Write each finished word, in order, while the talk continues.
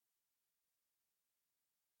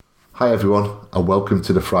Hi everyone, and welcome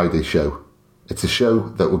to the Friday show. It's a show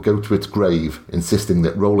that will go to its grave insisting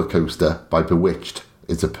that Roller Coaster by Bewitched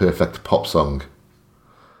is a perfect pop song.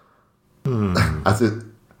 As it...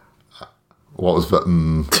 What was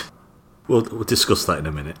that? We'll discuss that in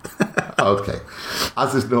a minute. Okay.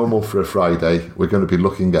 As is normal for a Friday, we're going to be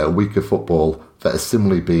looking at a week of football that has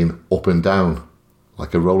similarly been up and down,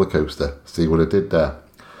 like a roller coaster. See what I did there?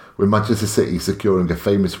 With Manchester City securing a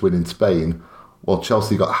famous win in Spain, while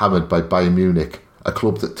Chelsea got hammered by Bayern Munich, a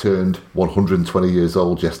club that turned 120 years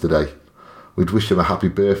old yesterday. We'd wish them a happy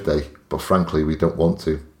birthday, but frankly we don't want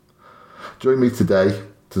to. Join me today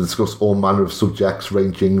to discuss all manner of subjects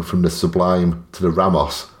ranging from the sublime to the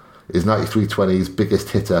Ramos is 9320's biggest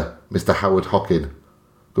hitter, Mr. Howard Hockin.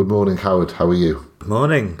 Good morning, Howard. How are you? Good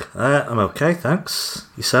morning. I'm okay, thanks.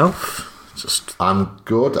 Yourself? I'm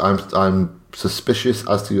good. I'm suspicious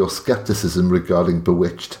as to your scepticism regarding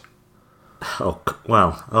Bewitched. Oh,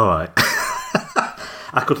 well, all right.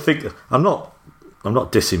 I could think... I'm not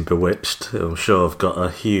dissing Bewitched. I'm sure I've got a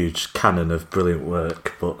huge canon of brilliant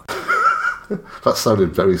work, but... That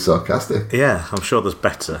sounded very sarcastic. Yeah, I'm sure there's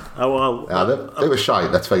better. Oh, well... Yeah, they were shite,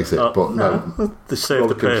 let's face it, but no. They served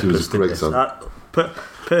the purpose. Was a great song.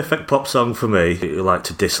 Perfect pop song for me. You like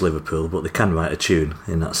to diss Liverpool, but they can write a tune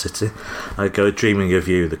in that city. I go Dreaming of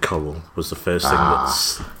You, the choral, was the first thing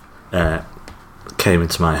that came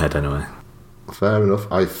into my head anyway. Fair enough.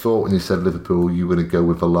 I thought when you said Liverpool, you were going to go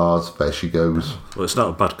with Alar's There She Goes. Well, it's not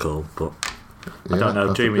a bad call, but I don't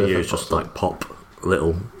know. Dreaming of You is just like pop,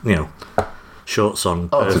 little, short song,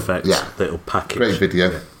 perfect little package. Great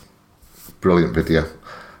video. Yeah. Brilliant video.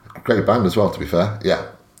 Great band as well, to be fair.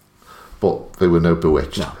 Yeah. But there were no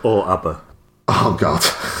Bewitched. No. Or ABBA. Oh, God.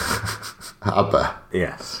 ABBA.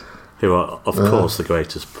 Yes. Who are, of course, the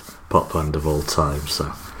greatest pop band of all time,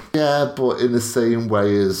 so... Yeah, but in the same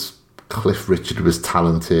way as Cliff Richard was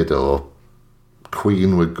talented or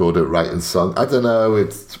Queen were good at writing songs. I don't know.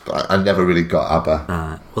 I never really got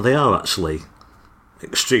ABBA. Well, they are actually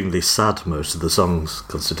extremely sad, most of the songs,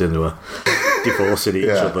 considering they were divorcing each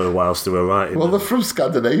other whilst they were writing. Well, they're from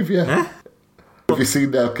Scandinavia. Have you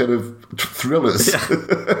seen their kind of thrillers? Yeah.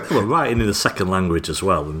 They were writing in a second language as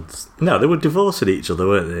well. And no, they were divorcing each other,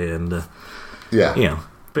 weren't they? And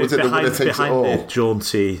but behind the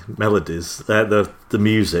jaunty melodies, the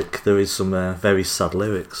music, there is some very sad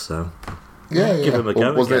lyrics. So give them a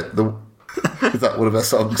go. Is that one of their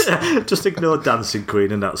songs? Just ignore Dancing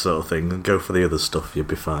Queen and that sort of thing, and go for the other stuff. You'll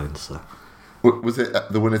be fine. So. Was it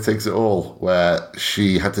The Winner Takes It All, where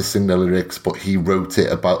she had to sing the lyrics, but he wrote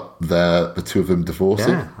it about the two of them divorcing?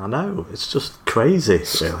 Yeah, I know. It's just crazy.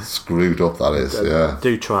 Really. Screwed up, that is, yeah.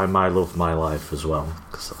 Do try My Love, My Life as well,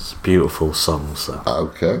 because that's a beautiful song. So.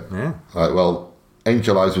 Okay. Yeah. Right, well,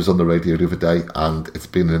 Angel Eyes was on the radio the other day, and it's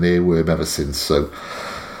been an earworm ever since, so...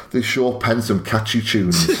 They sure penned some catchy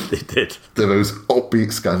tunes. They did. They're those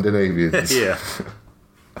upbeat Scandinavians. Yeah.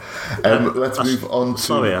 Let's move on to...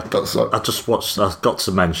 Sorry, I got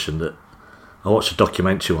to mention that I watched a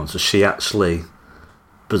documentary once, and she actually...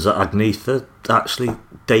 Agnetha actually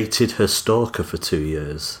dated her stalker for 2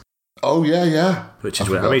 years. Oh, yeah. Which is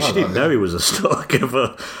weird. I mean, she didn't know he was a stalker,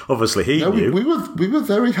 but obviously he knew. We were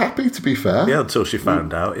very happy, to be fair. Yeah, until she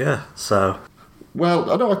found out, yeah. So... Well,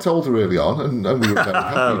 I know I told her early on, and we were very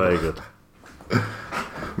happy. Very good.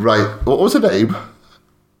 Right, what was her name?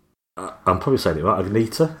 I'm probably saying it right.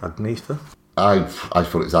 Agnetha. I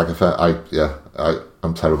thought it was Agatha.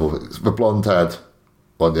 I'm terrible. It's the blonde haired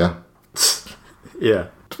one, yeah. Yeah.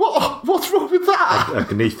 What's wrong with that?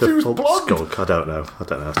 Agnetha Fulskog. I don't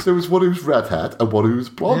know. So there was one who was redhead and one who was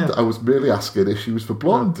blonde. Yeah. I was merely asking if she was for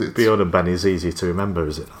blonde. Well, Bjorn and Benny is easy to remember,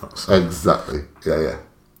 is it not? So. Exactly. Yeah.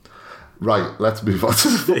 Right, let's move on to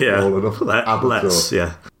football. Let's.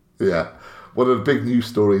 Yeah. One of the big news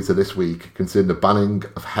stories of this week concerned the banning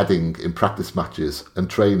of heading in practice matches and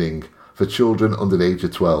training for children under the age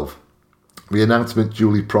of 12. The announcement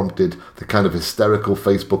duly prompted the kind of hysterical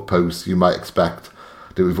Facebook posts you might expect,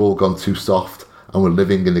 that we've all gone too soft and we're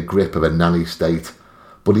living in the grip of a nanny state.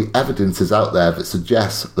 But the evidence is out there that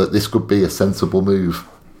suggests that this could be a sensible move,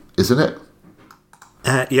 isn't it?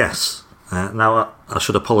 Yes. Now, I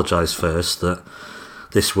should apologise first that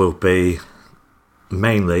this will be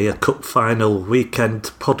mainly a cup final weekend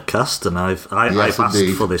podcast, and I've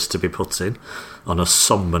asked for this to be put in on a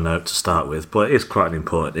sombre note to start with, but it is quite an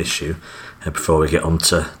important issue before we get on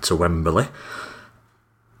to Wembley.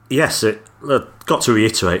 Yes, got to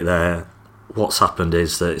reiterate there, what's happened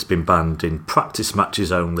is that it's been banned in practice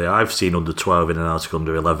matches only. I've seen under 12 in an article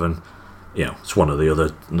under 11. It's one or the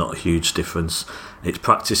other, not a huge difference. It's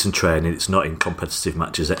practice and training, it's not in competitive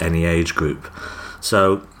matches at any age group.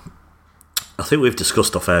 So I think we've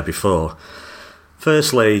discussed off air before.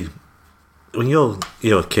 Firstly, when you're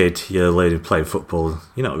a kid, you're learning playing football,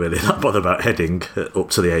 you're not really that bothered about heading up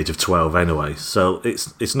to the age of 12 anyway. So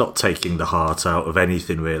it's not taking the heart out of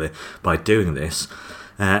anything really by doing this.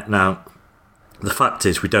 Now, the fact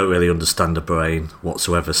is we don't really understand the brain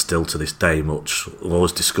whatsoever still to this day much. We're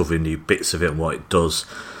always discovering new bits of it and what it does.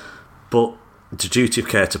 But the duty of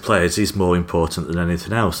care to players is more important than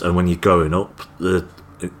anything else. And when you're growing up, the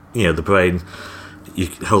brain, your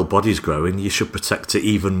whole body's growing, you should protect it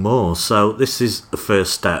even more. So this is the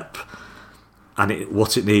first step, and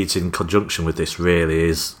what it needs in conjunction with this really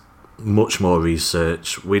is much more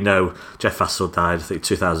research. We know Jeff Hassel died, I think,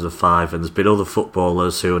 2005, and there's been other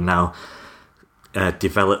footballers who are now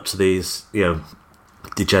developed these,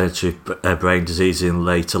 degenerative brain disease in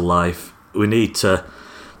later life.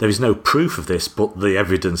 There is no proof of this, but the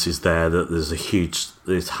evidence is there that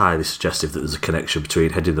it's highly suggestive that there's a connection between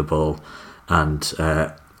heading the ball and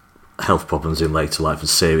health problems in later life and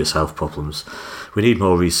serious health problems. We need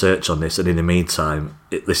more research on this, and in the meantime,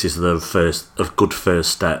 this is a good first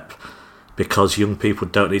step, because young people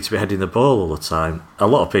don't need to be heading the ball all the time. A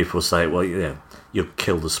lot of people say, well, you'll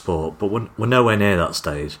kill the sport, but we're nowhere near that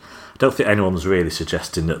stage. I don't think anyone's really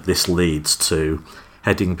suggesting that this leads to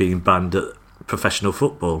heading being banned at professional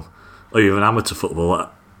football or even amateur football.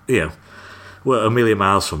 We're a million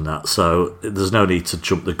miles from that, so there's no need to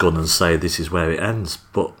jump the gun and say this is where it ends.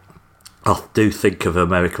 But I do think of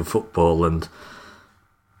American football, and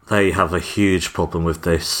they have a huge problem with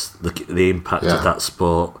this, the impact of that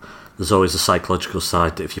sport. There's always a psychological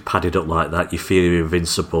side that if you're padded up like that, you feel you're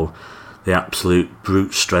invincible. The absolute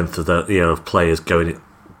brute strength of of players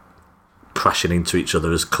crashing into each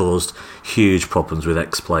other has caused huge problems with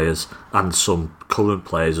ex-players and some current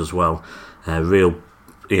players as well. Real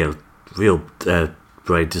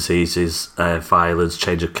brain diseases, violence,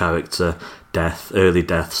 change of character, death, early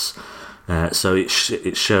deaths. So it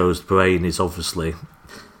shows the brain is obviously,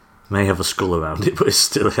 may have a skull around it, but it's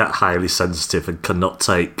still highly sensitive and cannot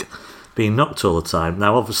take being knocked all the time.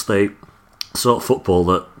 Now, obviously, sort of football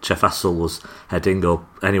that Jeff Hassel was heading, or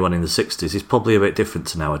anyone in the 60s, is probably a bit different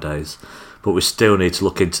to nowadays. But we still need to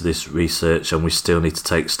look into this research, and we still need to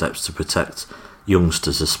take steps to protect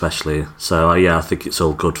youngsters especially. So I think it's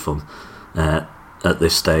all good fun at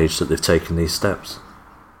this stage that they've taken these steps.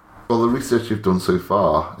 Well, the research you've done so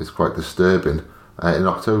far is quite disturbing. In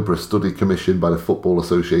October, a study commissioned by the Football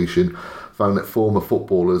Association found that former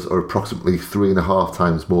footballers are approximately 3.5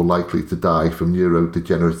 times more likely to die from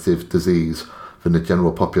neurodegenerative disease than the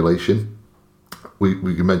general population. We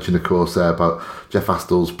mentioned, of course, about Jeff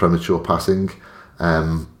Hastel's premature passing,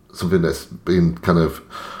 something that's been kind of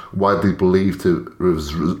widely believed to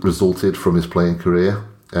have resulted from his playing career.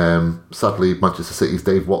 Sadly, Manchester City's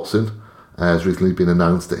Dave Watson has recently been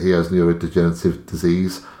announced that he has neurodegenerative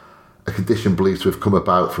disease, a condition believed to have come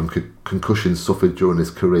about from concussions suffered during his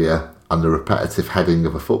career and the repetitive heading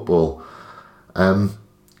of a football.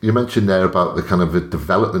 You mentioned there about the kind of the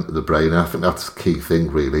development of the brain, and I think that's a key thing,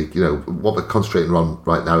 really. What we're concentrating on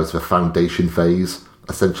right now is the foundation phase,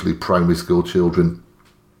 essentially primary school children.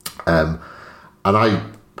 And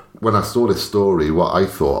when I saw this story, what I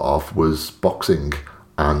thought of was boxing,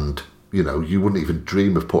 and you wouldn't even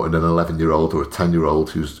dream of putting an 11-year-old or a 10-year-old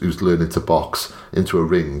who's learning to box into a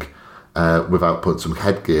ring without putting some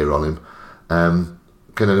headgear on him.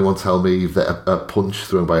 Can anyone tell me that a punch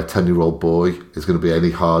thrown by a 10-year-old boy is going to be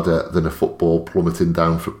any harder than a football plummeting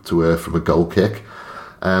down to earth from a goal kick?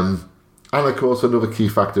 And of course, another key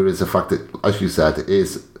factor is the fact that, as you said, it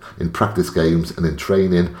is in practice games and in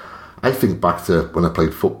training. I think back to when I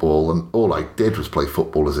played football, and all I did was play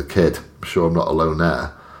football as a kid. I'm sure I'm not alone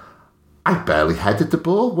there. I barely headed the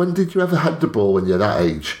ball. When did you ever head the ball when you're that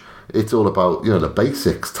age? It's all about, the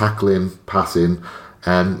basics, tackling, passing,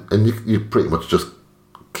 and you pretty much just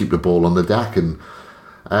keep the ball on the deck. And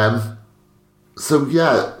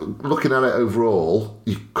looking at it overall,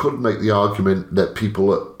 you could make the argument that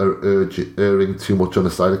people are erring too much on the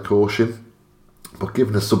side of caution. But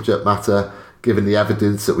given the subject matter, given the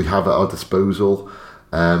evidence that we have at our disposal,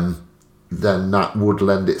 then that would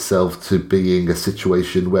lend itself to being a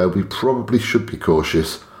situation where we probably should be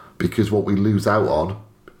cautious, because what we lose out on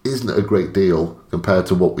isn't a great deal compared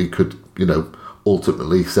to what we could,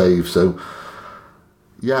 ultimately save. So,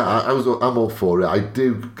 I'm all for it. I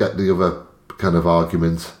do get the other kind of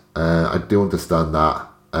argument. I do understand that.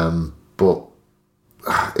 But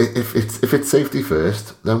if it's safety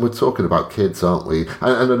first, then we're talking about kids, aren't we?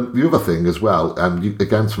 And then the other thing as well,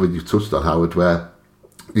 again, something you touched on, Howard, where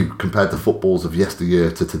you compared the footballs of yesteryear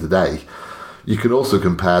to today. You can also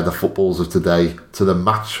compare the footballs of today to the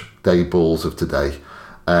match day balls of today.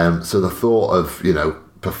 So the thought of,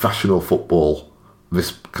 professional football,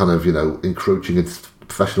 this kind of, encroaching into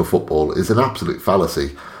professional football is an absolute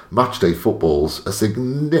fallacy. Matchday footballs are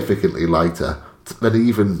significantly lighter than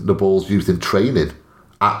even the balls used in training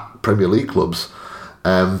at Premier League clubs.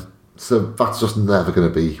 So that's just never going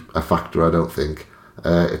to be a factor, I don't think.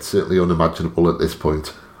 It's certainly unimaginable at this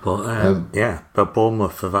point. But but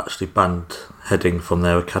Bournemouth have actually banned heading from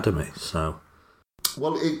their academy, so...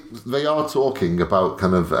 Well, they are talking about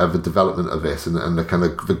kind of the development of this and the kind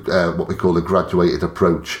of what we call a graduated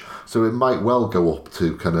approach. So it might well go up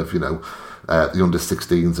to kind of, the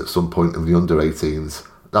under-16s at some point and the under-18s.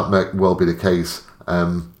 That might well be the case.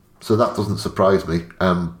 So that doesn't surprise me.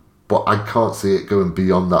 But I can't see it going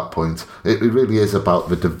beyond that point. It really is about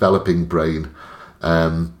the developing brain.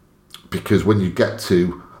 Because when you get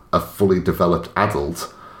to a fully developed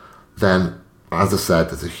adult, then, as I said,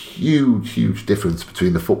 there's a huge difference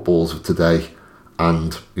between the footballs of today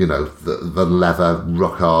and, the leather,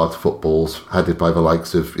 rock-hard footballs headed by the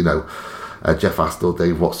likes of, Jeff Astle,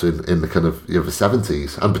 Dave Watson in the kind of the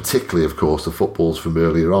 70s, and particularly, of course, the footballs from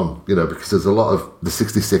earlier on, because there's a lot of the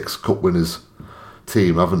 66 Cup winners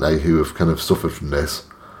team, haven't they, who have kind of suffered from this,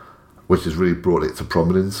 which has really brought it to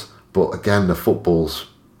prominence. But again, the footballs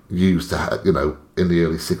used to, in the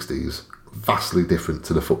early 60s, vastly different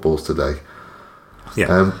to the footballs today.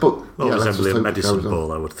 Yeah, but resembling a medicine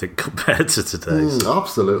ball, I would think, compared to today's.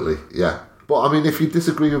 Absolutely, yeah. But I mean, if you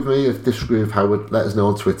disagree with me, if you disagree with Howard, let us know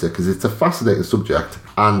on Twitter, because it's a fascinating subject.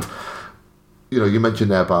 And you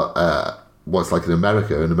mentioned there about what it's like in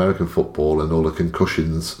America, in American football, and all the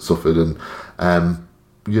concussions suffered, and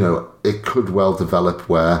it could well develop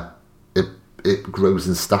where it grows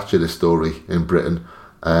in stature, this story in Britain,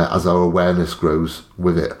 as our awareness grows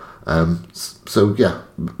with it. So yeah,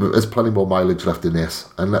 there's plenty more mileage left in this,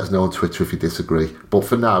 and let us know on Twitter if you disagree. But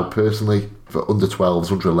for now, personally, for under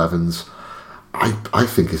 12s, under 11s, I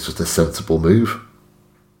think it's just a sensible move.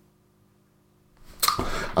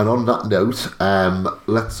 And on that note,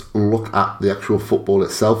 let's look at the actual football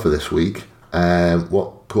itself for this week.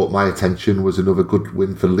 What caught my attention was another good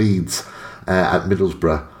win for Leeds at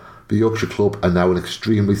Middlesbrough. The Yorkshire club are now an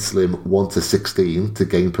extremely slim 1-16 to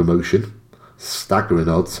gain promotion. Staggering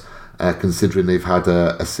odds, considering they've had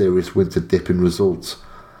a serious winter dip in results.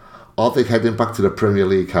 Are they heading back to the Premier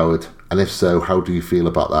League, Howard? And if so, how do you feel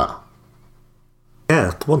about that?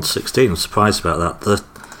 Yeah, 1-16, I'm surprised about that.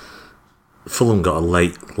 Fulham got a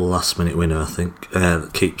late last-minute winner, I think,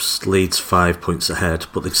 that keeps Leeds 5 points ahead,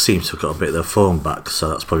 but they seem to have got a bit of their form back, so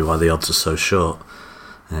that's probably why the odds are so short.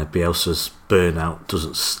 Bielsa's burnout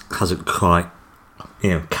hasn't quite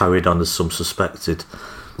carried on as some suspected.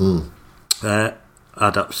 I'd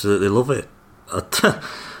absolutely love it. I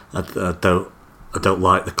don't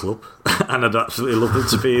like the club, and I'd absolutely love it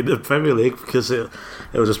to be in the Premier League, because it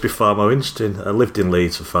will just be far more interesting. I lived in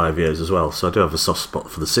Leeds for 5 years as well, so I do have a soft spot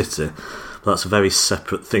for the city, but that's a very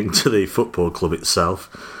separate thing to the football club itself.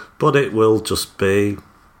 But it will just be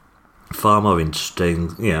far more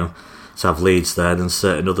interesting, to have Leeds there than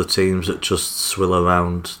certain other teams that just swill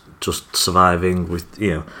around, just surviving with,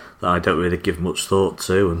 that I don't really give much thought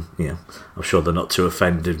to, and I'm sure they're not too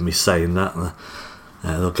offended with me saying that.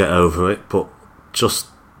 They'll get over it, but just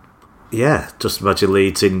imagine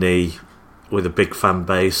Leeds with a big fan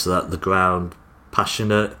base, that the ground,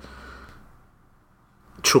 passionate,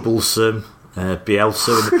 troublesome,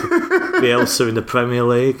 Bielsa in the Premier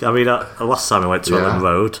League. I mean, last time I went to Ellen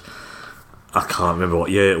Road, I can't remember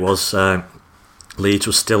what year it was. Leeds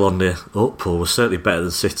was still on the up, or was certainly better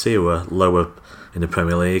than City, who were lower in the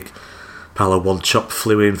Premier League. Paulo One-Chop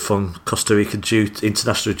flew in from Costa Rica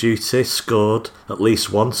international duty, scored at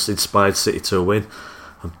least once, inspired City to a win.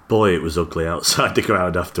 And boy, it was ugly outside the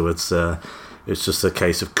ground afterwards. It was just a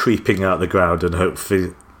case of creeping out the ground and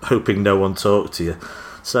hoping no one talked to you.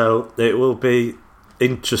 So it will be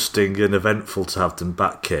interesting and eventful to have them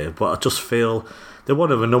back here. But I just feel they're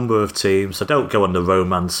one of a number of teams. I don't go on the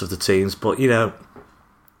romance of the teams, but you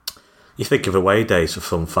think of away days for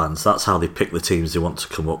some fans. That's how they pick the teams they want to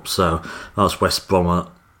come up. So that's West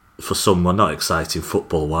Brom, for some, are not exciting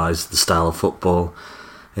football-wise, the style of football.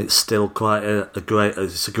 It's still quite a great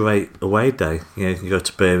away day. You can go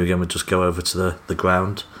to Birmingham and just go over to the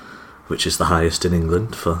ground, which is the highest in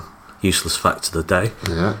England, for useless fact of the day.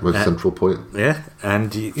 Yeah, with Central Point. Yeah,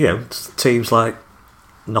 and teams like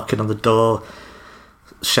knocking on the door.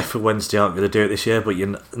 Sheffield Wednesday aren't going to do it this year, but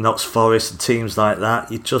Notts Forest and teams like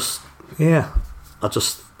that, I just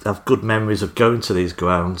have good memories of going to these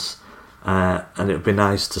grounds, and it would be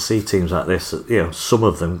nice to see teams like this, some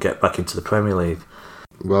of them get back into the Premier League.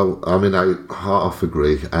 Well, I mean, I half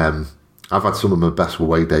agree. I've had some of my best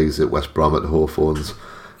away days at West Brom at the Hawthorns,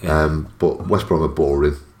 But West Brom are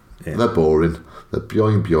boring. Yeah. They're boring. They're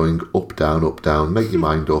boing, up, down, make your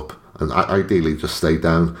mind up, and ideally just stay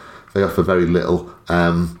down. They offer very little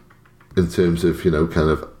in terms of, kind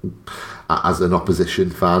of as an opposition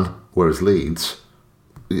fan, whereas Leeds,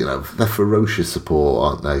 they're ferocious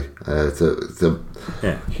support, aren't they? It's a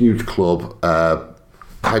huge club,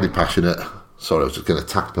 highly passionate. Sorry, I was just getting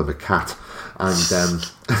attacked by my cat.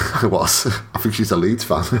 And I was. I think she's a Leeds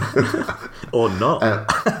fan. Or not.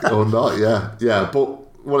 Yeah. But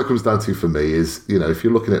what it comes down to for me is, if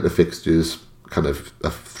you're looking at the fixtures kind of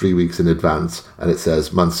 3 weeks in advance and it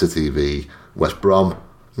says Man City v West Brom,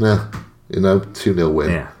 2-0 win.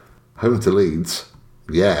 Yeah. Home to Leeds,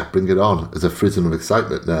 bring it on. There's a frisson of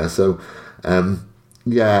excitement there. So,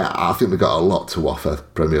 I think they've got a lot to offer,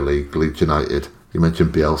 Premier League, Leeds United. You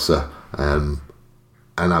mentioned Bielsa, and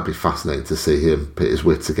I'd be fascinated to see him pit his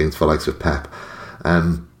wits against the likes of Pep.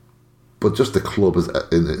 But just the club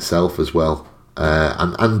in itself as well.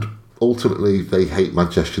 And ultimately, they hate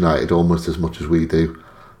Manchester United almost as much as we do.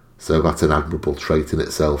 So that's an admirable trait in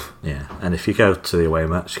itself. Yeah, and if you go to the away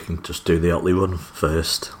match, you can just do the Otley run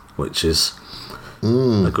first, which is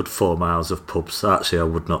a good 4 miles of pubs. Actually, I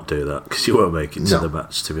would not do that because you won't make it to the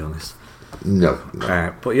match, to be honest. No.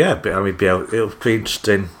 But it'll be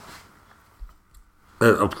interesting.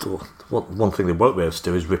 One thing they won't be able to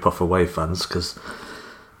do is rip off away fans because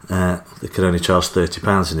they can only charge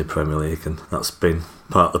 £30 in the Premier League, and that's been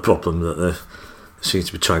part of the problem that they seem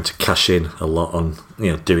to be trying to cash in a lot on,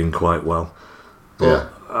 doing quite well.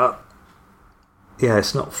 But,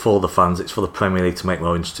 it's not for the fans; it's for the Premier League to make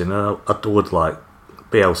more interesting. I would like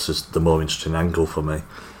Bielsa's the more interesting angle for me.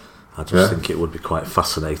 I just think it would be quite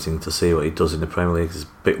fascinating to see what he does in the Premier League. It's a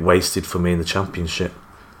bit wasted for me in the Championship.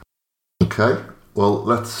 Okay. Well,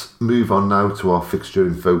 let's move on now to our fixture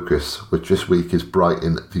in focus, which this week is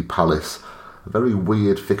Brighton v Palace. A very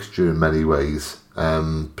weird fixture in many ways,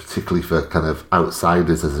 particularly for kind of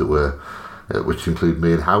outsiders, as it were, which include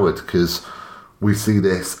me and Howard, because we see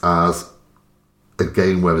this as a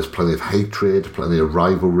game where there's plenty of hatred, plenty of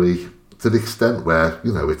rivalry, to the extent where,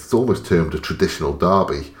 it's almost termed a traditional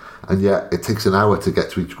derby, and yet it takes an hour to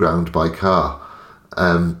get to each ground by car.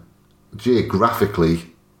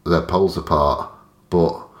 Geographically, they're poles apart,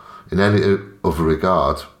 but in any other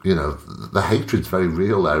regard, the hatred's very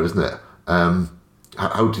real there, isn't it?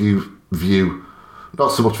 How do you view,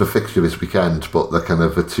 not so much the fixture this weekend, but the kind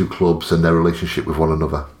of the two clubs and their relationship with one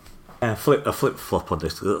another? A flip-flop on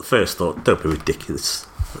this. At first thought, don't be ridiculous,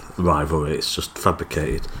 rivalry, it's just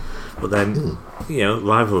fabricated. But then,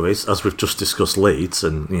 rivalries, as we've just discussed Leeds,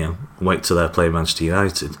 and, wait till they're playing Manchester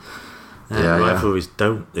United. Rivalries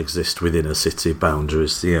don't exist within a city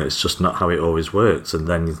boundaries. It's just not how it always works. And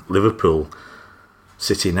then Liverpool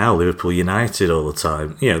City now, Liverpool United all the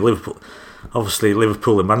time. Liverpool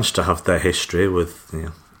and Manchester have their history with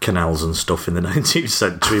canals and stuff in the 19th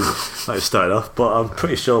century. Like it started off, but I'm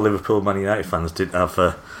pretty sure Liverpool and Man United fans did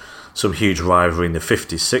have some huge rivalry in the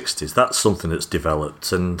 50s, 60s. That's something that's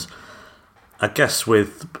developed, and I guess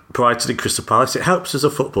with Brighton and Crystal Palace, it helps as a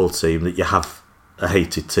football team that you have a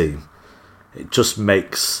hated team. It just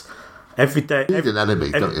makes every day. Every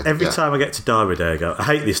time I get to Derby Day, I go, I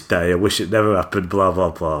hate this day. I wish it never happened. Blah blah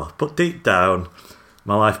blah. But deep down,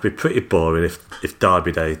 my life would be pretty boring if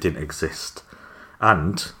Derby Day didn't exist,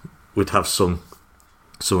 and we'd have some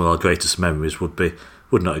of our greatest memories would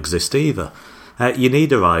not exist either. You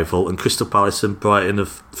need a rival, and Crystal Palace and Brighton have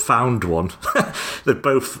found one. They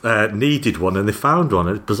both needed one, and they found one.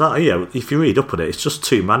 It's bizarre. If you read up on it, it's just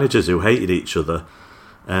two managers who hated each other.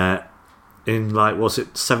 In was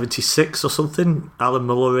it 76 or something? Alan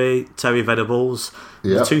Mullery, Terry Venables.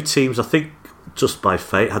 Yep. The two teams, I think, just by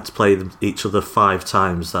fate, had to play each other 5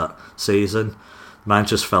 times that season.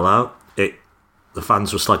 Managers fell out. The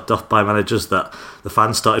fans were slagged off by managers. That the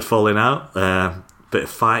fans started falling out. Bit of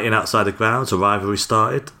fighting outside the grounds. A rivalry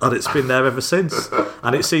started, and it's been there ever since.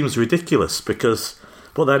 And it seems ridiculous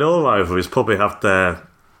but then all rivalries probably have their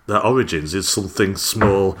origins in something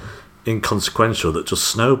small, inconsequential that just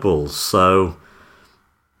snowballs. So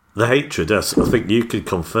the hatred, as I think you could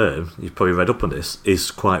confirm, you've probably read up on this,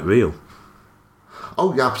 is quite real.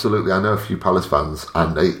 Oh yeah, absolutely. I know a few Palace fans,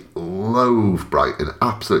 and they loathe Brighton,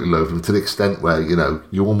 absolutely loathe them, to the extent where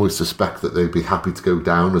you almost suspect that they'd be happy to go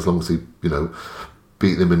down as long as they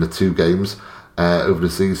beat them in the 2 games over the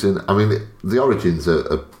season. I mean, the origins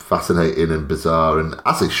are fascinating and bizarre, and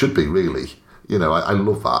as it should be, really. I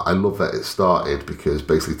love that. I love that it started because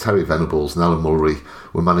basically Terry Venables and Alan Mullery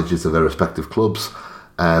were managers of their respective clubs.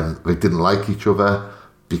 They didn't like each other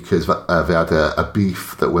because they had a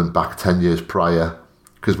beef that went back 10 years prior,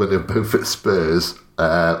 because when they were both at Spurs,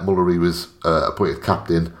 Mullery was appointed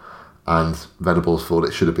captain and Venables thought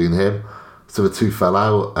it should have been him. So the two fell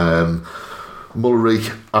out.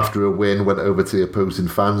 Mullery, after a win, went over to the opposing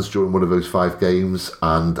fans during one of those 5 games,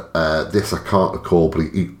 and this I can't recall, but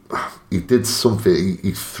he did something.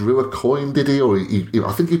 He threw a coin, did he? Or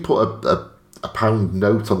I think he put a pound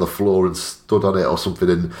note on the floor and stood on it or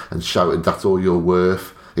something and shouted, "That's all you're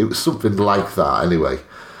worth." It was something like that, anyway.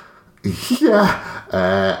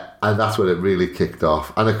 Yeah. And that's when it really kicked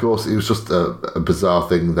off. And of course, it was just a bizarre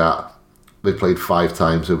thing that they played 5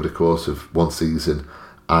 times over the course of one season.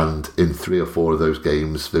 And in 3 or 4 of those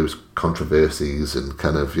games, there was controversies and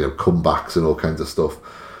kind of, comebacks and all kinds of stuff.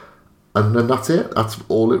 And then that's it. That's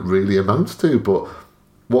all it really amounts to. But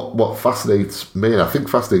what fascinates me, and I think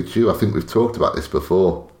fascinates you, I think we've talked about this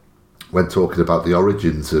before, when talking about the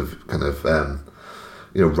origins of kind of,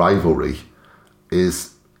 rivalry,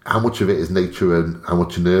 is how much of it is nature and how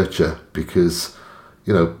much nurture. Because,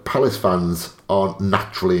 Palace fans aren't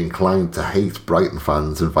naturally inclined to hate Brighton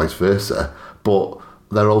fans and vice versa. But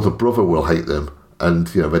their older brother will hate them, and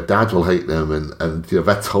their dad will hate them, and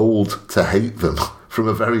they're told to hate them from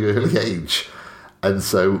a very early age. And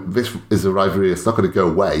so this is a rivalry that's not going to go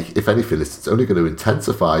away. If anything, it's only going to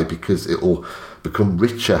intensify because it will become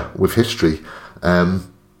richer with history.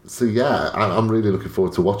 So yeah, I'm really looking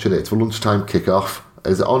forward to watching it. It's a lunchtime kick-off.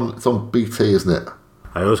 Is it on? It's on BT, isn't it?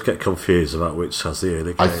 I always get confused about which has the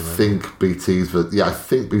early game. I think BT's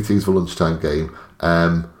the lunchtime game.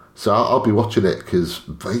 So I'll be watching it because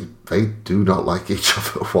they do not like each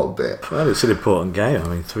other one bit. Well, it's an important game. I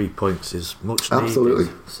mean, 3 points is much needed. Absolutely.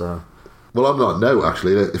 So, well, I'm not. No,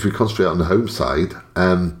 actually, if we concentrate on the home side,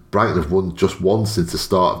 Brighton have won just once since the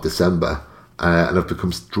start of December, and have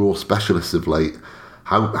become draw specialists of late.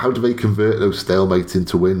 How do they convert those stalemates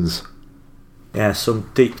into wins? Yeah,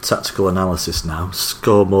 some deep tactical analysis now.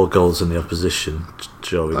 Score more goals than the opposition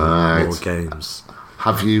during more games.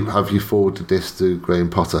 Have you forwarded this to Graham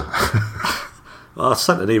Potter? Well, I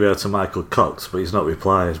sent an email to Michael Cox, but he's not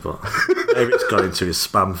replied. But maybe it's gone into his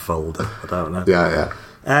spam folder. I don't know.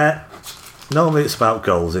 Yeah. Normally it's about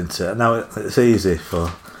goals, isn't it? Now it's easy for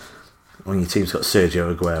when your team's got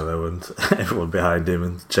Sergio Aguero and everyone behind him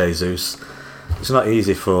and Jesus. It's not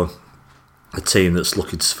easy for a team that's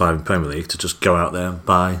looking to survive in Premier League to just go out there and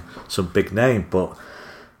buy some big name. But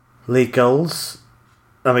league goals,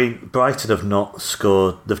 I mean, Brighton have not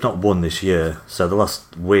scored, they've not won this year. So the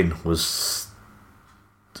last win was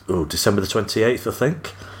December the 28th, I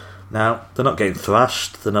think. Now, they're not getting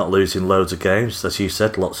thrashed, they're not losing loads of games, as you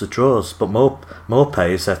said, lots of draws. But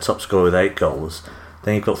Maupay is their top scorer with 8 goals.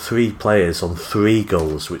 Then you've got 3 players on 3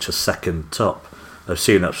 goals, which are second top. I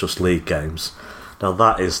assume that's just league games. Now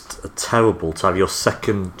that is terrible to have your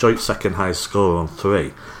joint second highest scorer on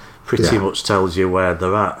 3. Pretty much tells you where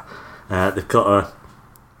they're at. They've got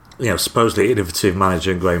a supposedly innovative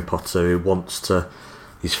manager in Graham Potter who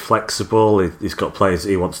he's flexible, he's got players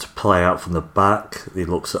that he wants to play out from the back, he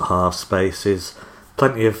looks at half spaces,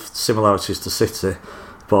 plenty of similarities to City,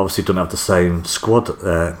 but obviously doesn't have the same squad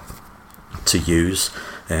to use.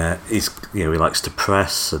 He likes to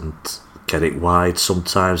press and get it wide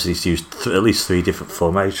sometimes. He's used at least 3 different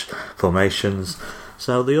formations.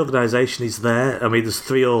 So the organisation is there. I mean, there's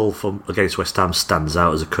 3-3 against West Ham stands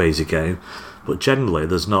out as a crazy game, but generally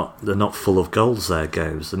they're not full of goals there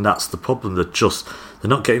games, and that's the problem. They're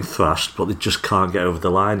not getting thrashed, but they just can't get over the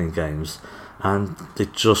line in games, and they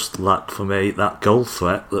just lack for me that goal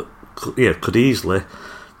threat that could easily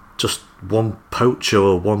just one poacher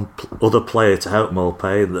or one other player to help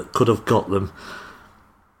Maupay that could have got them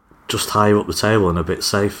just higher up the table and a bit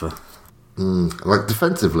safer. Like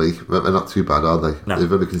defensively, they're not too bad, are they? No.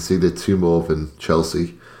 They've only conceded 2 more than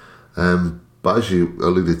Chelsea. But as you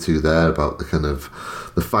alluded to there about the kind of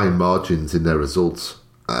the fine margins in their results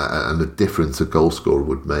and the difference a goal scorer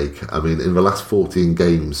would make. I mean, in the last 14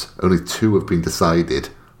 games, only 2 have been decided,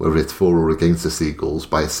 whether it's for or against the Seagulls,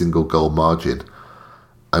 by a single goal margin.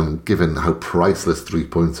 And given how priceless 3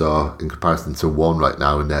 points are in comparison to 1 right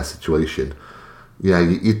now in their situation,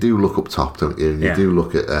 you do look up top, don't you? And you do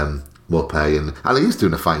look at Maupay, and he's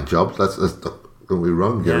doing a fine job. Let's don't be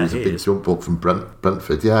wrong. He's a big jump up from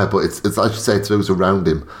Brentford. Yeah, but it's I should say to those around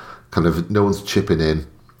him, kind of no one's chipping in,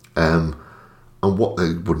 and what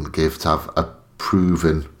they wouldn't give to have a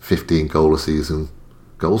proven 15 goal a season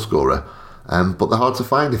goal scorer. But they're hard to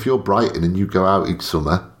find. If you're Brighton and you go out each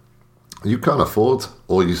summer, you can't afford,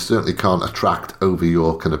 or you certainly can't attract over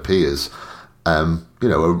your kind of peers, a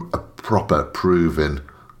proper proven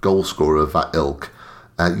goal scorer of that ilk.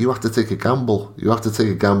 You have to take a gamble. You have to take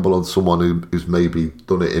a gamble on someone who's maybe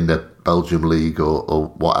done it in the Belgium league or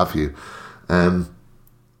what have you.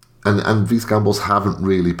 And these gambles haven't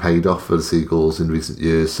really paid off for the Seagulls in recent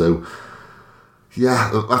years. So,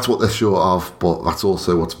 yeah, that's what they're short of, but that's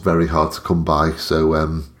also what's very hard to come by. So,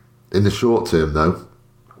 in the short term, though,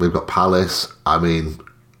 we've got Palace. I mean,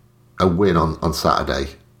 a win on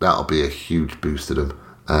Saturday, that'll be a huge boost to them.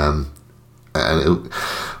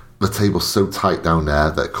 The table's so tight down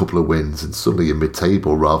there that a couple of wins and suddenly you're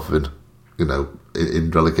mid-table rather than,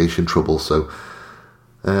 in relegation trouble. So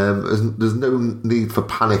there's no need for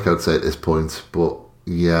panic, I'd say, at this point. But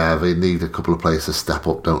yeah, they need a couple of players to step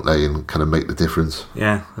up, don't they, and kind of make the difference.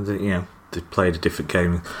 Yeah, I think, they played a different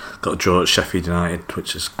game. Got a draw at Sheffield United,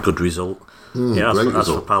 which is a good result. As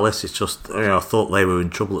for Palace, it's just, I thought they were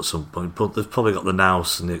in trouble at some point, but they've probably got the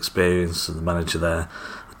nous and the experience and the manager there.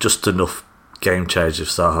 Just enough game change if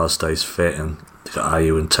Zaha stays fit, and they've got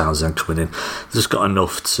Ayew and Townsend coming in. They've just got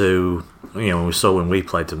enough to, we saw when we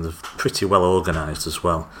played them, they're pretty well organised as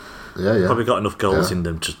well. Yeah. Probably got enough goals in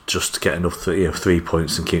them just to get enough 3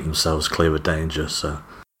 points and keep themselves clear of danger. So,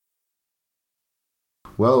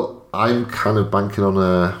 well, I'm kind of banking on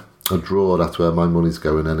a draw. That's where my money's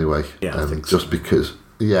going anyway. Yeah, I think just because.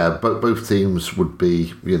 Yeah, both teams would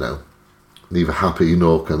be, neither happy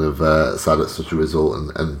nor kind of sad at such a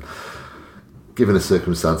result, and given the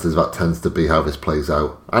circumstances, that tends to be how this plays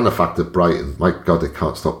out. And the fact that Brighton, my God, they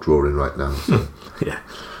can't stop drawing right now. So. Yeah.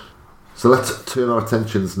 So let's turn our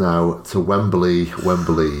attentions now to Wembley.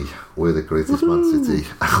 We're the greatest Man City.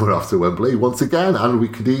 We're off to Wembley once again, and we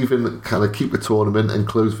could even kind of keep the tournament and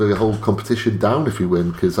close the whole competition down if we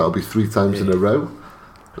win, because that'll be 3 times in a row.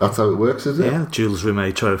 That's how it works, is it? Yeah, Jules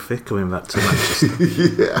Rimet Trophy coming back to Manchester.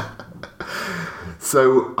 Yeah.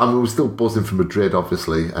 So, we're still buzzing from Madrid,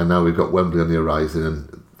 obviously, and now we've got Wembley on the horizon,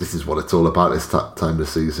 and this is what it's all about this time of the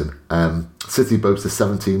season. City boasts a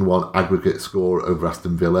 17-1 aggregate score over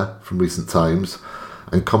Aston Villa from recent times,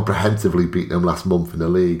 and comprehensively beat them last month in the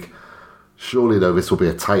league. Surely, though, this will be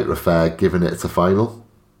a tighter affair, given it's a final.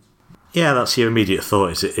 Yeah, that's your immediate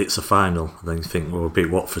thought, is it's a final. Then you think, we'll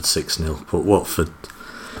beat Watford 6-0, but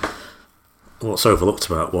what's overlooked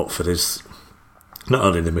about Watford is not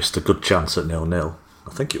only they missed a good chance at 0-0, I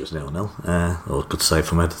think it was 0-0, or a good save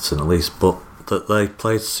from Ederson at least, but that they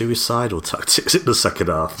played suicidal tactics in the second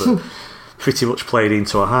half that pretty much played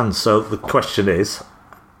into our hands. So the question is,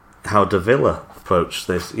 how do Villa approach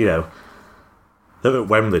this? They're at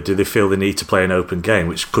Wembley. Do they feel they need to play an open game,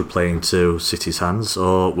 which could play into City's hands,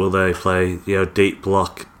 or will they play deep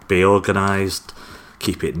block, be organised,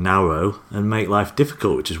 keep it narrow, and make life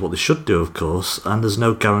difficult, which is what they should do, of course, and there's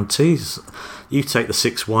no guarantees. You take the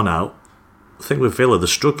 6-1 out, I think with Villa they're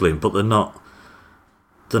struggling, but they're not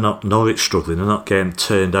Norwich struggling, they're not getting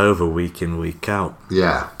turned over week in, week out. Take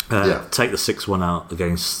the 6-1 out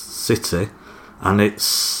against City, and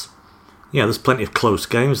it's there's plenty of close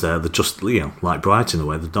games there. They're just like Brighton in a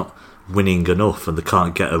way, they're not winning enough and they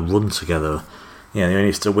can't get a run together. They only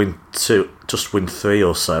need to win 3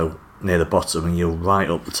 or so near the bottom and you're right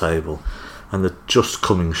up the table, and they're just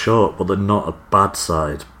coming short, but they're not a bad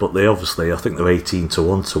side. But they obviously, I think they're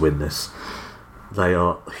 18-1 to win this. They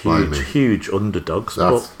are huge underdogs.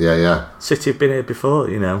 City have been here before.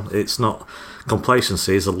 It's not,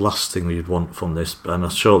 complacency is the last thing you'd want from this, and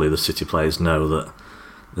surely the City players know that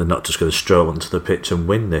they're not just going to stroll onto the pitch and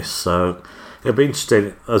win this. So it'll be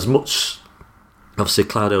interesting. As much, obviously,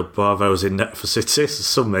 Claudio Bravo's in net for City, so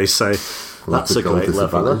some may say that's a great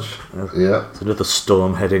level. Yeah, it's another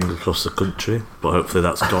storm heading across the country, but hopefully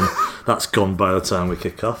that's gone. That's gone by the time we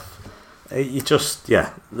kick off.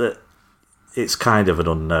 It's kind of an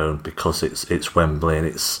unknown because it's Wembley, and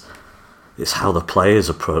it's how the players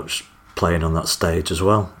approach playing on that stage as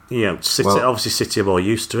well. City are more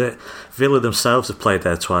used to it. Villa themselves have played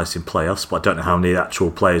there twice in playoffs, but I don't know how many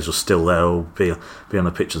actual players are still there or be on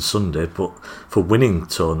the pitch on Sunday. But for winning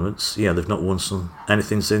tournaments, they've not won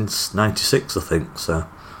anything since '96, I think. So.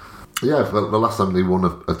 Yeah, the last time they won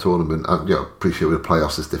a tournament, appreciate with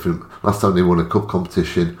playoffs is different. Last time they won a cup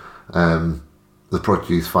competition, the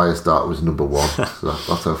Portuguese Fire Starter was number 1, so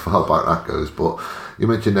that's how far back that goes. But you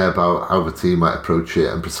mentioned there about how the team might approach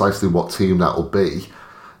it and precisely what team that will be.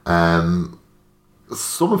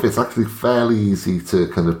 Some of it's actually fairly easy to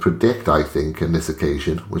kind of predict, I think, in this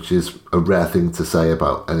occasion, which is a rare thing to say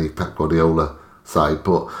about any Pep Guardiola side.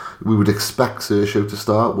 But we would expect Sergio to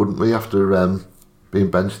start, wouldn't we, after being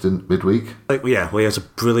benched in midweek? He has a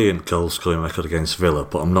brilliant goal-scoring record against Villa,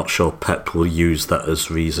 but I'm not sure Pep will use that as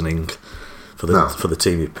reasoning for the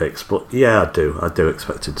team he picks. But I do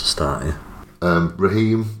expect him to start.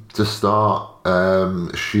 Raheem to start,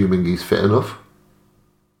 assuming he's fit enough.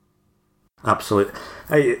 Absolutely.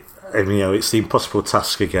 It's the impossible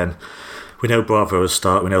task again. We know Bravo has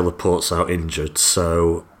started. We know Laporte's out injured,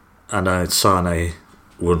 so And Sane,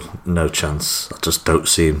 no chance. I just don't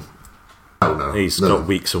see him. Oh, no. He's got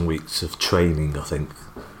weeks and weeks of training, I think.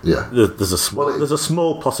 Yeah. There's a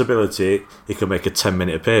small possibility he could make a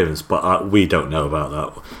 10-minute appearance, but we don't know about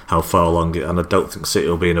that, how far along, and I don't think City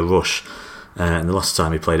will be in a rush. And the last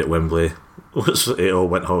time he played at Wembley, it all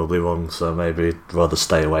went horribly wrong, so maybe he'd rather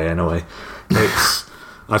stay away anyway.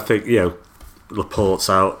 I think, Laporte's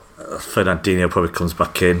out, Fernandinho probably comes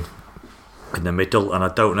back in the middle, and I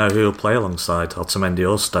don't know who he'll play alongside, Otamendi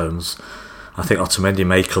or Stones. I think Otamendi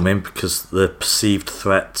may come in because the perceived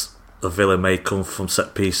threat of Villa may come from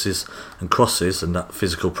set pieces and crosses, and that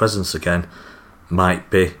physical presence again might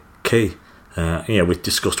be key. We've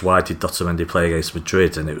discussed why did Otamendi play against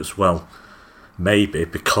Madrid, and it was, maybe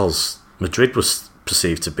because Madrid was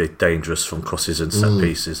perceived to be dangerous from crosses and set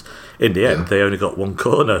pieces. In the end, they only got one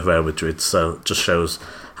corner, Real Madrid, so it just shows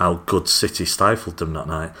how good City stifled them that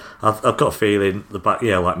night. I've got a feeling the back,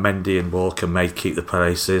 like Mendy and Walker may keep the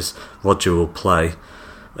places, Roger will play,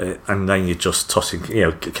 and then you're just tossing,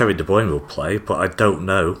 Kevin De Bruyne will play, but I don't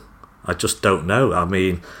know. I just don't know. I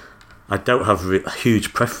mean, I don't have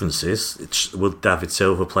huge preferences. Will David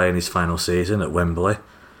Silva play in his final season at Wembley?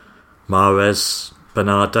 Mahrez,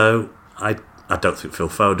 Bernardo, I don't think Phil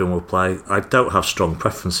Foden will play. I don't have strong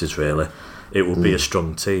preferences, really. It will be a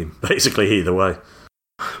strong team, basically, either way.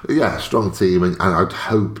 Yeah, strong team, and I'd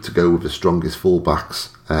hope to go with the strongest fullbacks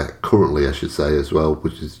currently, I should say, as well,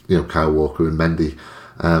 which is, Kyle Walker and Mendy.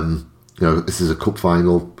 This is a cup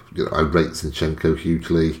final. I rate Zinchenko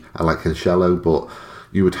hugely. I like Cancelo, but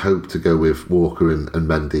you would hope to go with Walker and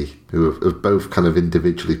Mendy, who have both kind of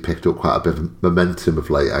individually picked up quite a bit of momentum of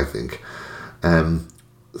late, I think.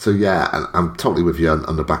 So yeah, I'm totally with you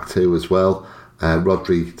on the back two as well.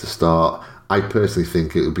 Rodri to start. I personally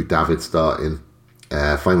think it would be David starting.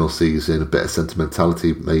 Final season, a bit of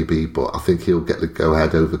sentimentality maybe, but I think he'll get the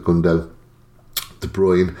go-ahead over Gundo. De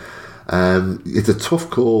Bruyne. It's a tough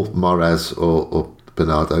call, Mahrez or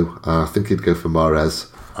Bernardo. I think he'd go for Mahrez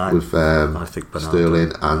with I think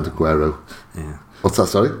Sterling and Aguero. Yeah. What's that,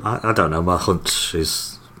 sorry? I don't know, my hunch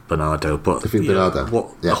is Bernardo, but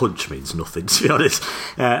Bernardo? A hunch means nothing, to be honest.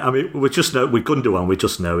 We just know with Gundogan, we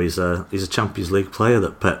just know he's a Champions League player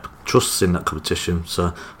that Pep trusts in that competition.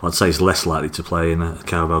 So I'd say he's less likely to play in a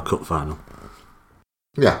Carabao Cup final.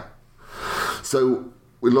 Yeah. So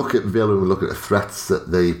we look at Villa and we look at the threats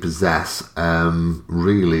that they possess.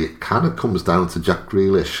 Really, it kind of comes down to Jack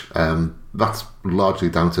Grealish. That's largely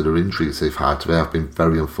down to their injuries they've had. They have been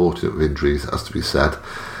very unfortunate with injuries, has to be said.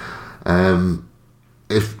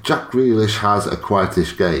 If Jack Grealish has a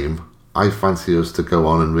quietish game, I fancy us to go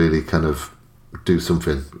on and really kind of do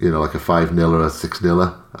something, like a 5-0 or a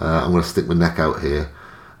 6-0. I'm going to stick my neck out here.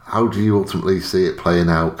 How do you ultimately see it playing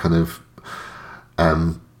out? Kind of,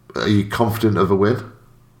 are you confident of a win?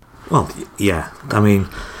 Well, yeah. I mean,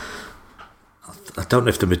 I don't know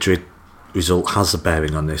if the Madrid result has a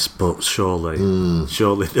bearing on this, but surely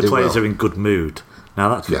the players are in good mood.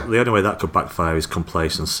 Now, the only way that could backfire is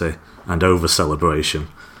complacency and over-celebration.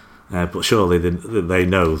 But surely they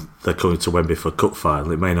know they're coming to Wembley for a cup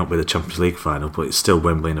final. It may not be the Champions League final, but it's still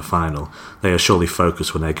Wembley in a final. They are surely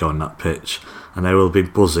focused when they go on that pitch, and they will be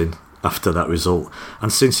buzzing after that result.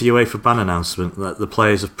 And since the UEFA ban announcement, the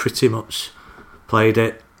players have pretty much played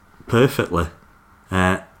it perfectly.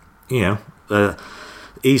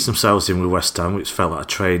 Eased themselves in with West Ham, which felt like a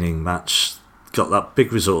training match. Got that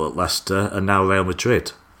big result at Leicester, and now Real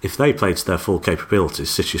Madrid. If they played to their full capabilities,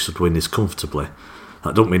 City should win this comfortably.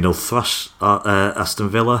 That don't mean they'll thrash Aston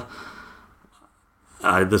Villa.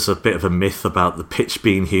 There's a bit of a myth about the pitch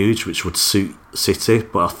being huge, which would suit City,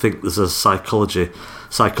 but I think there's a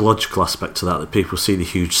psychological aspect to that people see the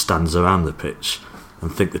huge stands around the pitch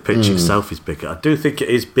and think the pitch itself is bigger. I do think it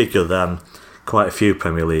is bigger than quite a few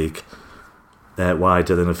Premier League,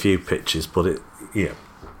 wider than a few pitches, but it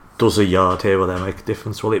does a yard here or there make a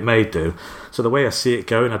difference? Well, it may do. So the way I see it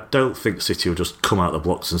going, I don't think City will just come out the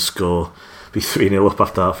blocks and score, be 3-0 up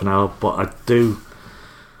after half an hour, but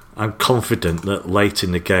I'm confident that late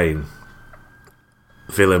in the game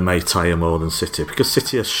Villa may tire more than City, because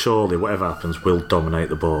City are surely, whatever happens, will dominate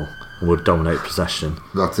the ball and will dominate possession.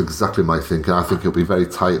 That's exactly my thinking. I think it'll be very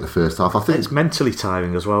tight in the first half. I think it's mentally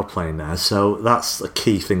tiring as well playing there, so that's a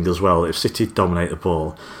key thing as well. If City dominate the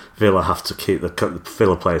ball, Villa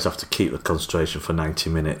players have to keep the concentration for 90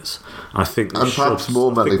 minutes. I think, and perhaps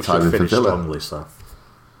more mentally tiring for Villa. Strongly, so.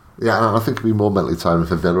 Yeah, I think it'll be more mentally tiring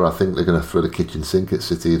for Villa. I think they're going to throw the kitchen sink at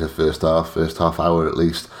City in the first half hour at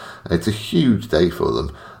least. It's a huge day for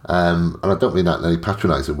them, and I don't mean that in any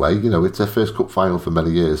patronising way. It's their first cup final for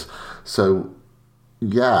many years. So,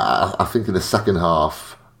 yeah, I think in the second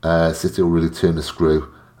half, City will really turn the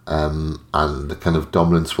screw and the kind of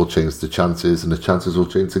dominance will change the chances, and the chances will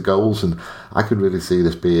change the goals. And I could really see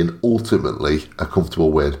this being ultimately a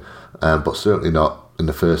comfortable win, but certainly not in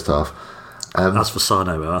the first half. As for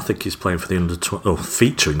Sano, I think he's playing for the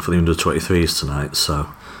featuring for the under-23s tonight. So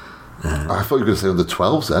I thought you were going to say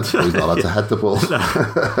under-12s then. So he's not allowed to head the ball.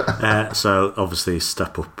 So obviously,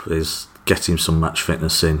 step up is getting some match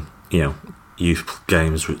fitness in. Youth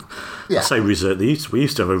games. I say reserve. We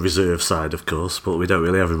used to have a reserve side, of course, but we don't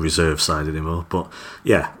really have a reserve side anymore. But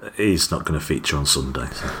yeah, he's not going to feature on Sunday.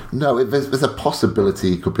 So. No, there's a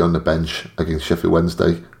possibility he could be on the bench against Sheffield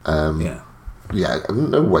Wednesday. Yeah,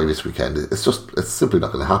 no way this weekend. It's simply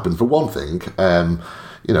not going to happen. For one thing,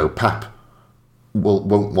 Pep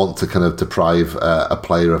won't want to kind of deprive a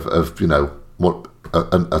player of a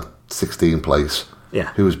 16 place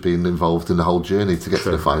who has been involved in the whole journey to get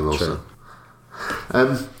to the final. So.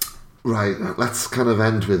 Right, let's kind of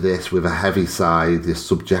end with this, with a heavy side. The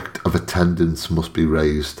subject of attendance must be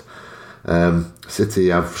raised. City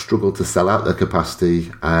have struggled to sell out their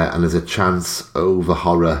capacity, and there's a chance over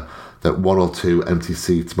horror that one or two empty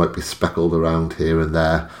seats might be speckled around here and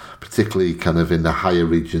there, particularly kind of in the higher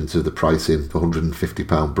regions of the pricing, the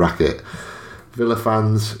 £150 bracket. Villa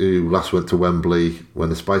fans who last went to Wembley when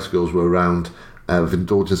the Spice Girls were around have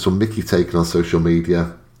indulged in some mickey taking on social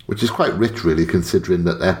media, which is quite rich really, considering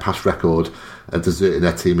that their past record of deserting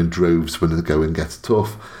their team in droves when the going gets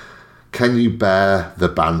tough. Can you bear the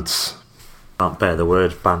bants? Can't bear the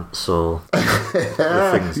word bants or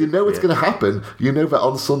things. You know it's going to happen. You know that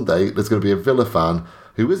on Sunday there's going to be a Villa fan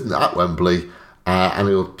who isn't at Wembley, and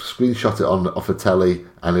he'll screenshot it off a telly,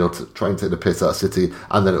 and he'll try and take the piss out of City,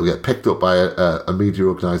 and then it'll get picked up by a media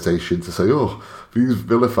organisation to say, oh, these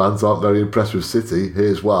Villa fans aren't very impressed with City,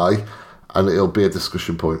 here's why, and it'll be a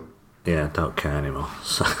discussion point. Yeah, don't care anymore.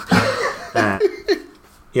 So, so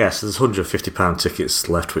there's £150 tickets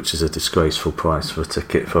left, which is a disgraceful price for a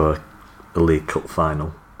ticket for a League Cup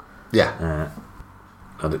final. Yeah.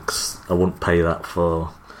 I wouldn't pay that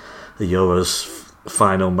for the Euros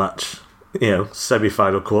final match,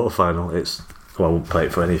 semi-final, quarter-final. I wouldn't pay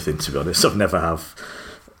it for anything, to be honest. I've never have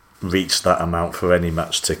reached that amount for any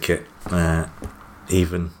match ticket,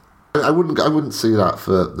 even. I wouldn't see that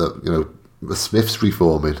for the Smiths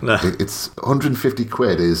reforming. No. It's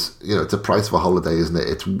 £150 is, it's a price of a holiday, isn't it?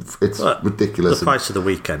 It's ridiculous. The price of the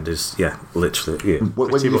weekend is, literally,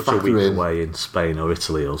 when you much a factor week in away in Spain or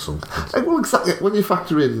Italy or something. Well, exactly. When you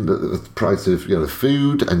factor in the price of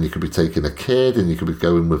food, and you could be taking a kid, and you could be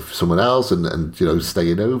going with someone else, and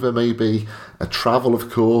staying over maybe, a travel, of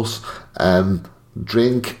course,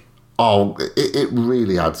 drink. Oh, it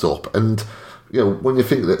really adds up. And when you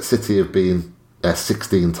think that City have been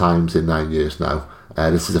 16 times in 9 years now.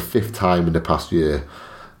 This is the 5th time in the past year.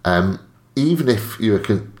 Even if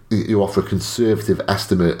you offer a conservative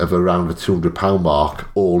estimate of around the £200 mark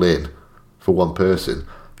all in for one person,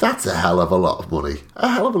 that's a hell of a lot of money. A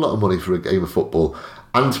hell of a lot of money for a game of football.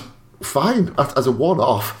 And fine, as a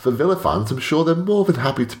one-off for Villa fans, I'm sure they're more than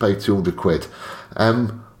happy to pay £200.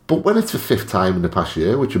 But when it's the 5th time in the past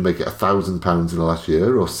year, which would make it £1,000 in the last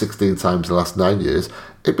year, or 16 times in the last 9 years,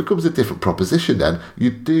 it becomes a different proposition then. You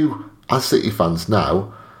do, as City fans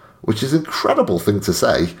now, which is an incredible thing to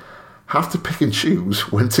say, have to pick and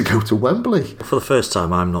choose when to go to Wembley. For the first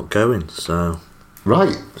time, I'm not going, so...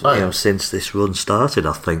 Right. Since this run started,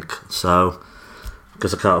 I think. So,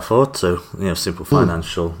 because I can't afford to, simple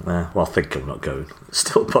financial... I think I'm not going. It's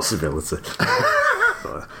still a possibility.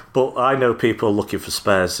 But I know people looking for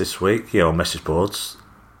spares this week, on message boards.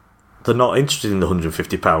 They're not interested in the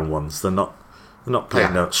 £150 ones. They're not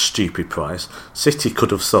paying that stupid price. City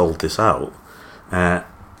could have sold this out,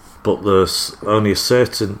 but there's only a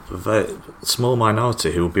certain small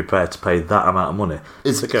minority who would be prepared to pay that amount of money.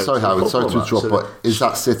 Sorry, Howard, sorry to interrupt, but is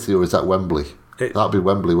that City or is that Wembley? That'd be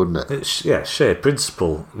Wembley, wouldn't it? It's shared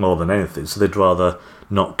principle more than anything, so they'd rather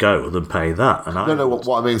not go than pay that. And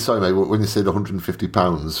what I mean, sorry mate, when you say the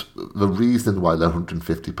 £150, the reason why they're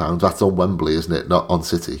 £150, that's on Wembley, isn't it, not on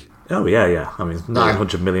City? Oh yeah. I mean,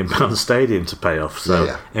 £900 million stadium to pay off,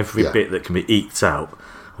 so every bit that can be eked out.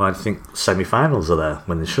 Well, I think semi-finals are there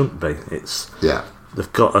when they shouldn't be.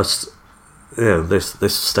 They've got us,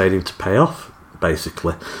 this stadium to pay off,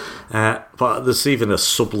 basically. But there's even a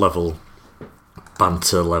sub-level,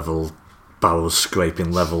 banter level, barrel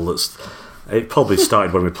scraping level it probably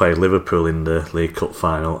started when we played Liverpool in the League Cup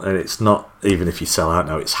final, and it's not even if you sell out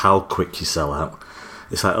now, it's how quick you sell out.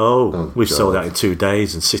 It's like, we've sold out in 2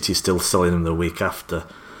 days, and City's still selling them the week after.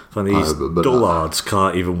 And these dullards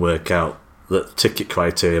can't even work out that ticket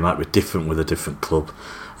criteria might be different with a different club,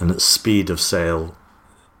 and that speed of sale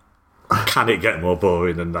Can it get more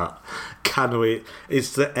boring than that? Can we?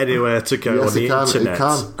 Is there anywhere to go on the internet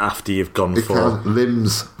after you've gone for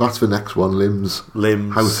Limbs? That's the next one. Limbs.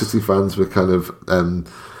 How City fans were kind of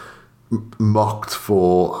mocked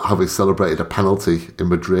for having celebrated a penalty in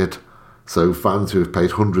Madrid. So fans who have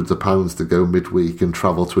paid hundreds of pounds to go midweek and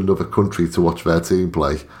travel to another country to watch their team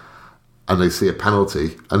play, and they see a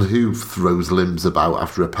penalty, and who throws limbs about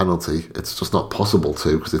after a penalty? It's just not possible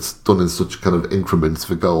to, because it's done in such kind of increments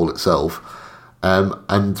for goal itself.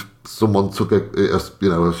 And someone took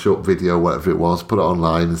a short video, whatever it was, put it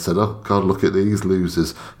online and said, "Oh God, look at these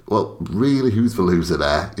losers." Well, really, who's the loser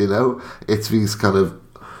there? It's these kind of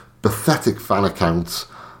pathetic fan accounts.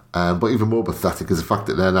 But even more pathetic is the fact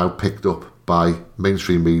that they're now picked up by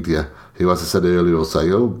mainstream media, who, as I said earlier, will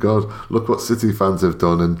say, "Oh God, look what City fans have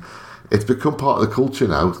done," and it's become part of the culture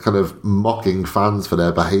now, kind of mocking fans for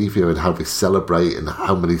their behaviour and how they celebrate and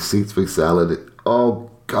how many seats they sell. And oh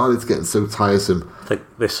God, it's getting so tiresome. I think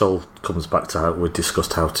this all comes back to how we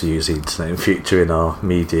discussed how to use the internet in future in our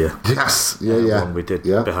media. Yes, yeah. One we did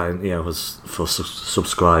behind, was for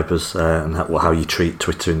subscribers and how you treat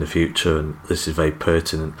Twitter in the future, and this is very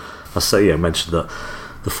pertinent. I mentioned that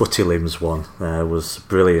the footy limbs one was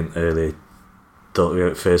brilliant earlier. When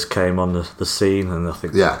it first came on the scene, and I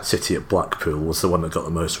think City at Blackpool was the one that got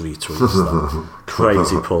the most retweets. That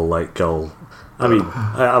crazy Paul Lake goal. I mean,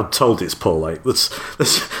 I'm told it's Paul Lake. There's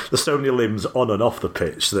so many limbs on and off the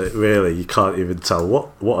pitch that really you can't even tell what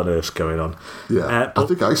on earth's going on. Yeah, I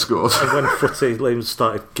think I scored. And when footy limbs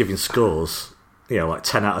started giving scores, like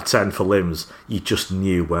 10 out of 10 for limbs, you just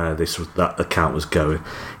knew where that account was going.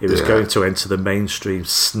 It was going to enter the mainstream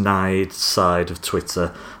snide side of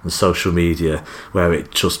Twitter and social media, where it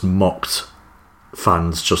just mocked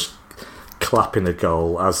fans just clapping a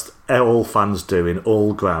goal, as all fans do in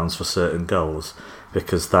all grounds for certain goals,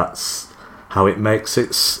 because that's how it makes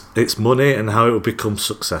its money and how it will become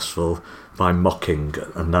successful, by mocking,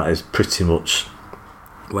 and that is pretty much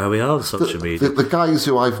where we are with social media. The guys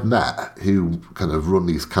who I've met who kind of run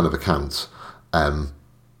these kind of accounts,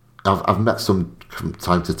 I've met some from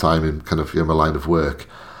time to time in kind of my line of work,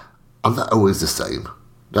 and they're always the same.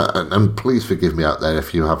 And please forgive me out there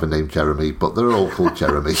if you have a name Jeremy, but they're all called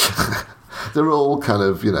Jeremy. They're all kind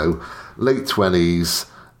of, late 20s.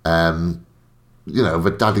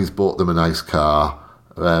 The daddy's bought them a nice car.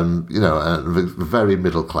 And very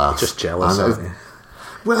middle class. Just jealous, aren't you?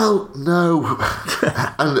 Well, no.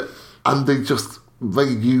 and they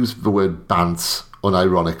use the word bants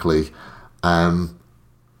unironically. And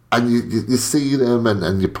you see them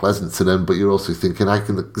and you're pleasant to them, but you're also thinking, I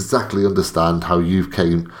can exactly understand how you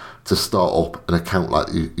came to start up an account like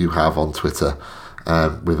you have on Twitter,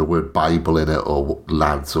 with the word Bible in it, or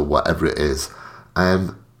lads, or whatever it is.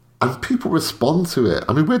 And people respond to it.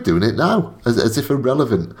 I mean, we're doing it now, as if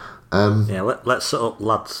irrelevant. Let's set up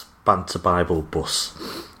Lads Banter Bible Bus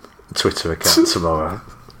Twitter account tomorrow.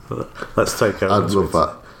 Let's take over. I'd love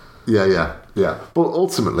that. Yeah. But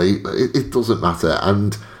ultimately, it doesn't matter.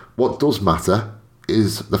 And what does matter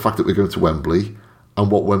is the fact that we're going to Wembley,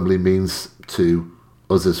 and what Wembley means to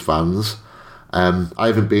us as fans. I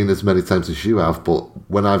haven't been as many times as you have, but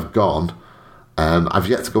when I've gone, I've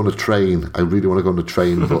yet to go on a train. I really want to go on a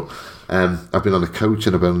train, but I've been on a coach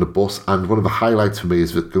and I've been on a bus, and one of the highlights for me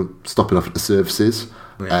is stopping off at the services,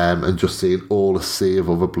 and just seeing all a sea of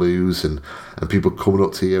other blues and people coming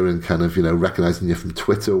up to you and kind of recognising you from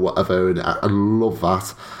Twitter or whatever, and I love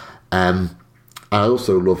that. I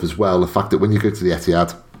also love as well the fact that when you go to the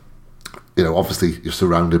Etihad, obviously you're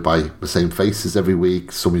surrounded by the same faces every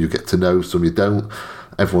week. Some you get to know, some you don't.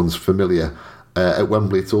 Everyone's familiar. At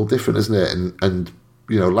Wembley, it's all different, isn't it? And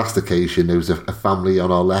last occasion, there was a family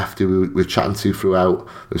on our left who we were chatting to throughout.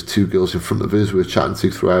 There was two girls in front of us we were chatting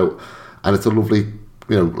to throughout. And it's a lovely,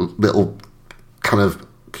 little kind of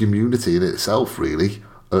community in itself, really,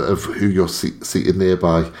 of who you're seated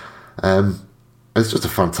nearby. It's just a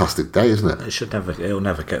fantastic day, isn't it? It'll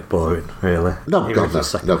never get boring, really. No, even if it's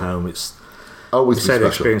second home, it's always the same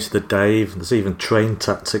experience of the day. There's even train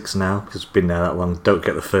tactics now, because it's been there that long. Don't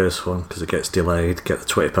get the first one because it gets delayed. Get the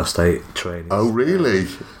 8:20 train. Oh, really?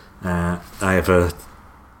 I have a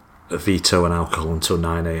veto on alcohol until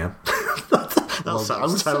 9 a.m. That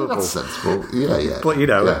sounds terrible. That's sensible. Yeah.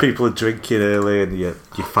 But people are drinking early, and you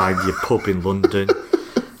find your pub in London.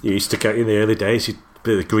 You used to get in the early days, you'd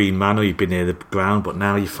be the Green Man, or you'd be near the ground, but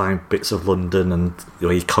now you find bits of London, and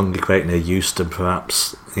you congregate near Euston,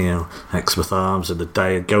 perhaps, Exmouth Arms in the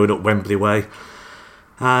day, and going up Wembley way.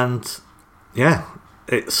 And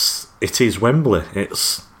it is Wembley.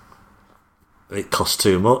 It costs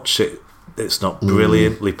too much. It's not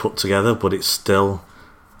brilliantly put together, but it's still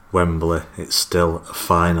Wembley. It's still a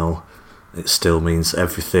final it still means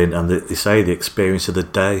everything. And they say the experience of the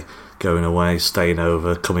day, going away, staying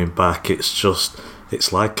over, coming back,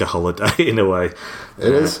 it's like a holiday in a way.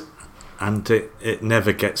 It is. And it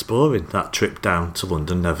never gets boring. That trip down to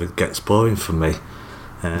London never gets boring for me.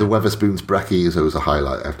 The Wetherspoons brekkie is always a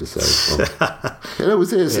highlight, I have to say. Well,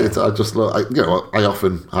 it is. Yeah. I just look. I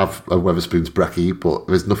often have a Wetherspoons brekkie, but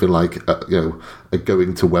there's nothing like a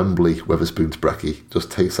going to Wembley Wetherspoons brekkie.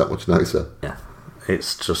 Just tastes that much nicer. Yeah,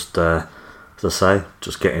 it's just as I say,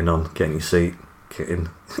 just getting your seat, getting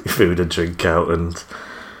your food and drink out, and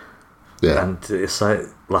it's like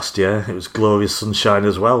last year it was glorious sunshine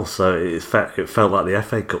as well. So it felt like the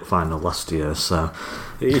FA Cup final last year. So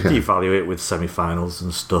you value it with semi-finals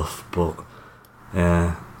and stuff, but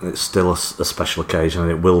it's still a special occasion,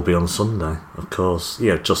 and it will be on Sunday, of course.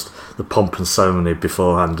 Just the pomp and ceremony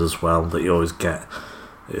beforehand as well that you always get.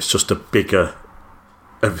 It's just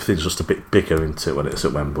everything's just a bit bigger into it when it's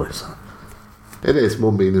at Wembley. So. It is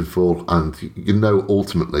more meaningful, and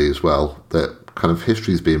ultimately as well that kind of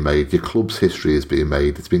history is being made. Your club's history is being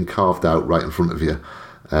made. It's been carved out right in front of you.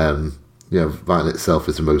 That in itself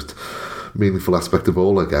is the most meaningful aspect of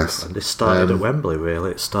all, I guess. And it started at Wembley,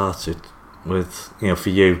 really. It started with, for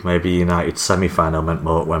you, maybe United semi-final meant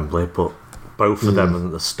more at Wembley, but both of them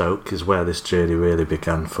and the Stoke is where this journey really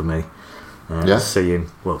began for me. Seeing,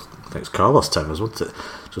 I think it's Carlos Tevez, wasn't it?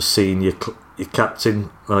 Just seeing your captain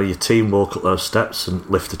or your team walk up those steps and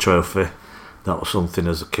lift the trophy. That was something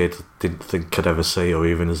as a kid I didn't think I'd ever see, or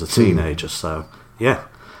even as a teenager. So, yeah.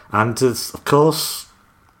 And, of course,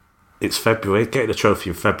 it's February. Getting a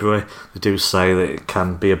trophy in February, they do say that it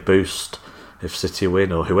can be a boost if City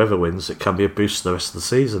win, or whoever wins, it can be a boost for the rest of the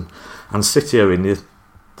season. And City are in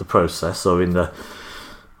the process, or in the...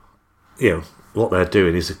 what they're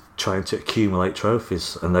doing is trying to accumulate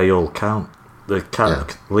trophies, and they all count. The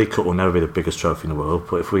League Cup will never be the biggest trophy in the world,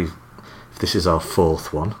 but if this is our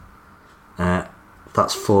fourth one,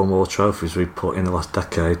 that's 4 more trophies we've put in the last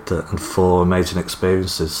decade, and 4 amazing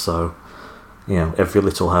experiences. So, every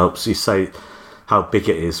little helps. You say how big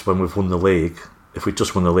it is when we've won the league. If we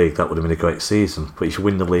just won the league, that would have been a great season. But if you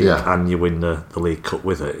win the league and you win the League Cup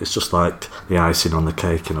with it, it's just like the icing on the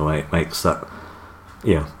cake in a way. It makes that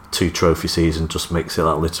 2 trophy season just makes it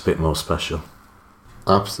that little bit more special.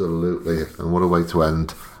 Absolutely, and what a way to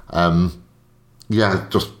end.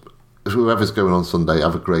 Just whoever's going on Sunday,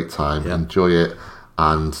 have a great time, enjoy it,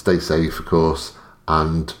 and stay safe, of course.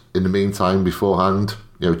 And in the meantime, beforehand,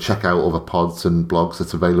 check out other pods and blogs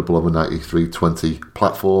that's available on the E22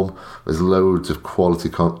 platform. There's loads of quality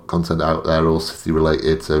content out there, all City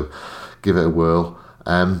related, so give it a whirl.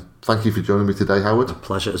 Thank you for joining me today, Howard. A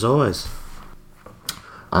pleasure as always.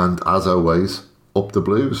 And as always, up the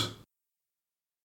Blues.